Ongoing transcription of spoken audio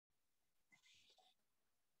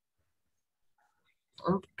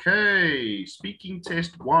Okay, speaking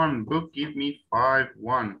test 1, book give me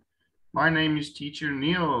 5-1. My name is teacher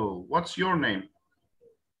Neil. What's your name?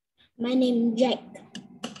 My name is Jack.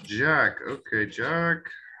 Jack. Okay, Jack.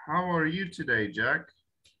 How are you today, Jack?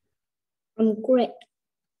 I'm great.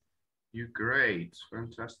 You great.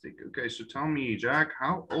 Fantastic. Okay, so tell me, Jack,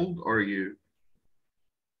 how old are you?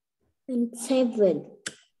 I'm 7.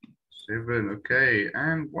 7. Okay,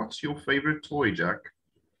 and what's your favorite toy, Jack?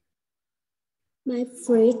 My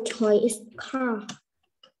favorite toy is car.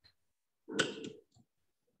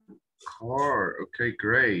 Car. Okay,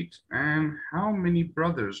 great. And how many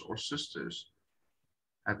brothers or sisters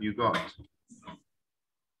have you got?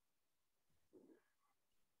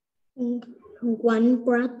 One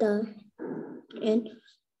brother and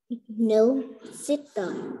no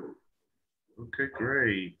sister. Okay,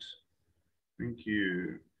 great. Thank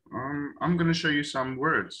you. I'm gonna show you some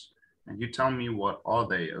words and you tell me what are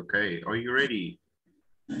they, okay? Are you ready?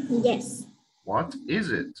 Yes, What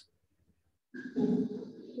is it?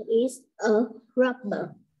 it is a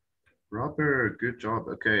rubber. Rubber, good job.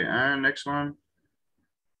 Okay, and next one.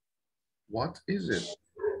 What is it?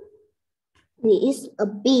 It is a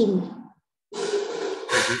bean.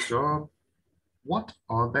 Okay, good job. What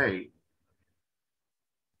are they?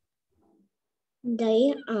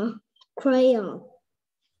 They are crayon.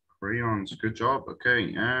 Crayons, good job.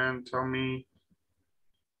 Okay, and tell me,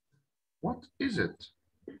 what is it?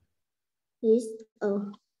 It is a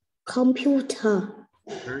computer.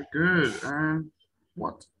 Very good. And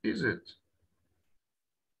what is it?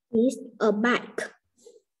 It is a bag.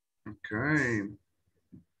 Okay.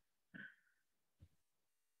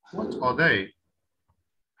 What are they?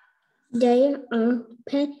 They are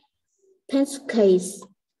pencils.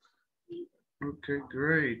 Okay,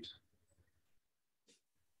 great.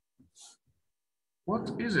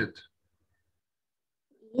 What is it?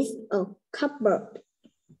 It is a cupboard.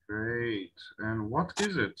 Great. And what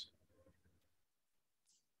is it?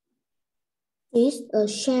 It is a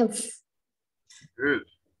shelf. Good.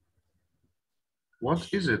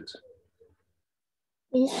 What is it?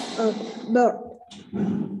 It is a bird.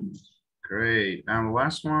 Great. And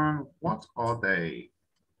last one, what are they?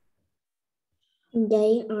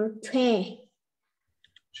 They are chairs.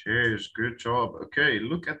 Chairs, good job. Okay,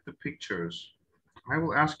 look at the pictures. I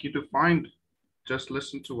will ask you to find, just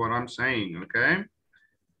listen to what I'm saying, okay?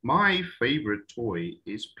 My favorite toy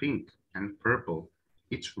is pink and purple.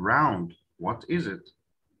 It's round. What is it?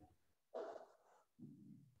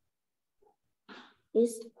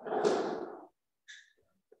 It's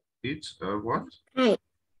a what? Hi.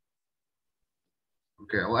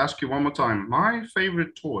 Okay, I'll ask you one more time. My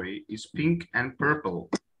favorite toy is pink and purple.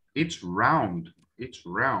 It's round. It's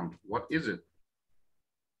round. What is it?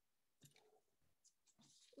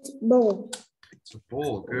 Ball. It's a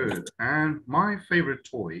ball. Good. And my favorite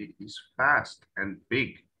toy is fast and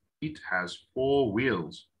big. It has 4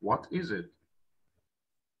 wheels. What is it?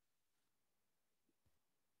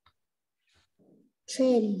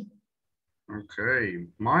 Train. Okay.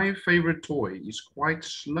 My favorite toy is quite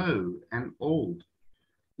slow and old.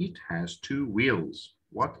 It has 2 wheels.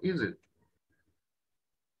 What is it?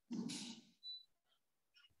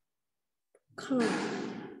 Car.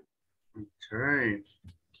 Okay.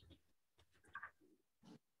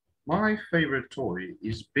 My favorite toy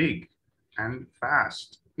is big and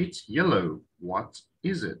fast. It's yellow. What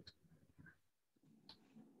is it?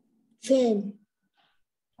 Train.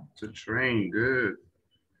 It's a train. Good.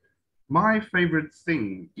 My favorite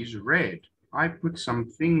thing is red. I put some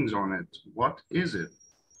things on it. What is it?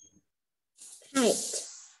 Kite.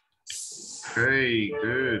 Okay,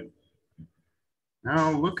 good.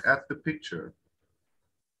 Now look at the picture.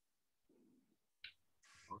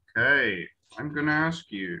 Okay, I'm gonna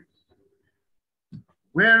ask you,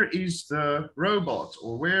 where is the robot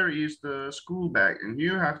or where is the school bag? And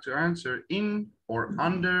you have to answer in or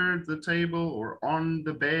under the table or on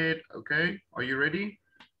the bed, okay? Are you ready?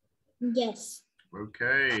 Yes.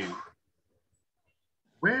 Okay.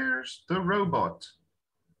 Where's the robot?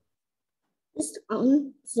 It's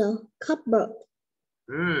on the cupboard.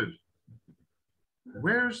 Good.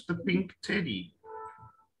 Where's the pink teddy?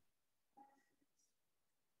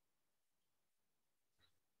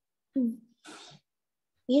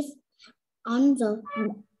 It's on the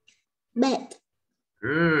bed.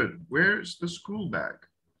 Good. Where's the school bag?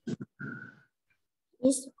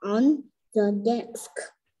 It's on the desk.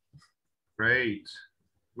 Great.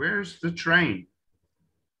 Where's the train?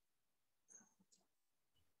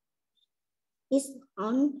 It's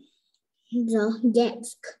on the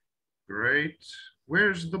desk. Great.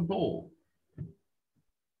 Where's the ball?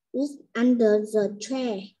 It's under the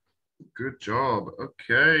chair. Good job.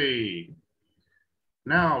 Okay.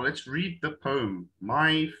 Now let's read the poem,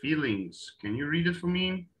 My Feelings. Can you read it for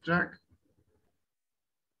me, Jack?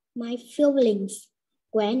 My feelings.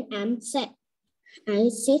 When I'm sad, I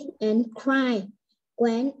sit and cry.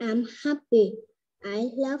 When I'm happy, I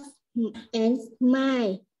laugh and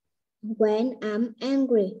smile. When I'm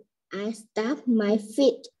angry, I stamp my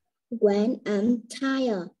feet. When I'm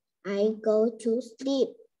tired, I go to sleep.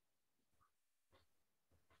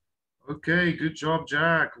 Okay, good job,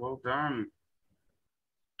 Jack. Well done.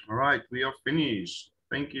 All right, we are finished.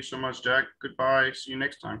 Thank you so much, Jack. Goodbye. See you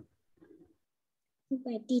next time.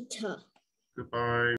 Goodbye, teacher. Goodbye.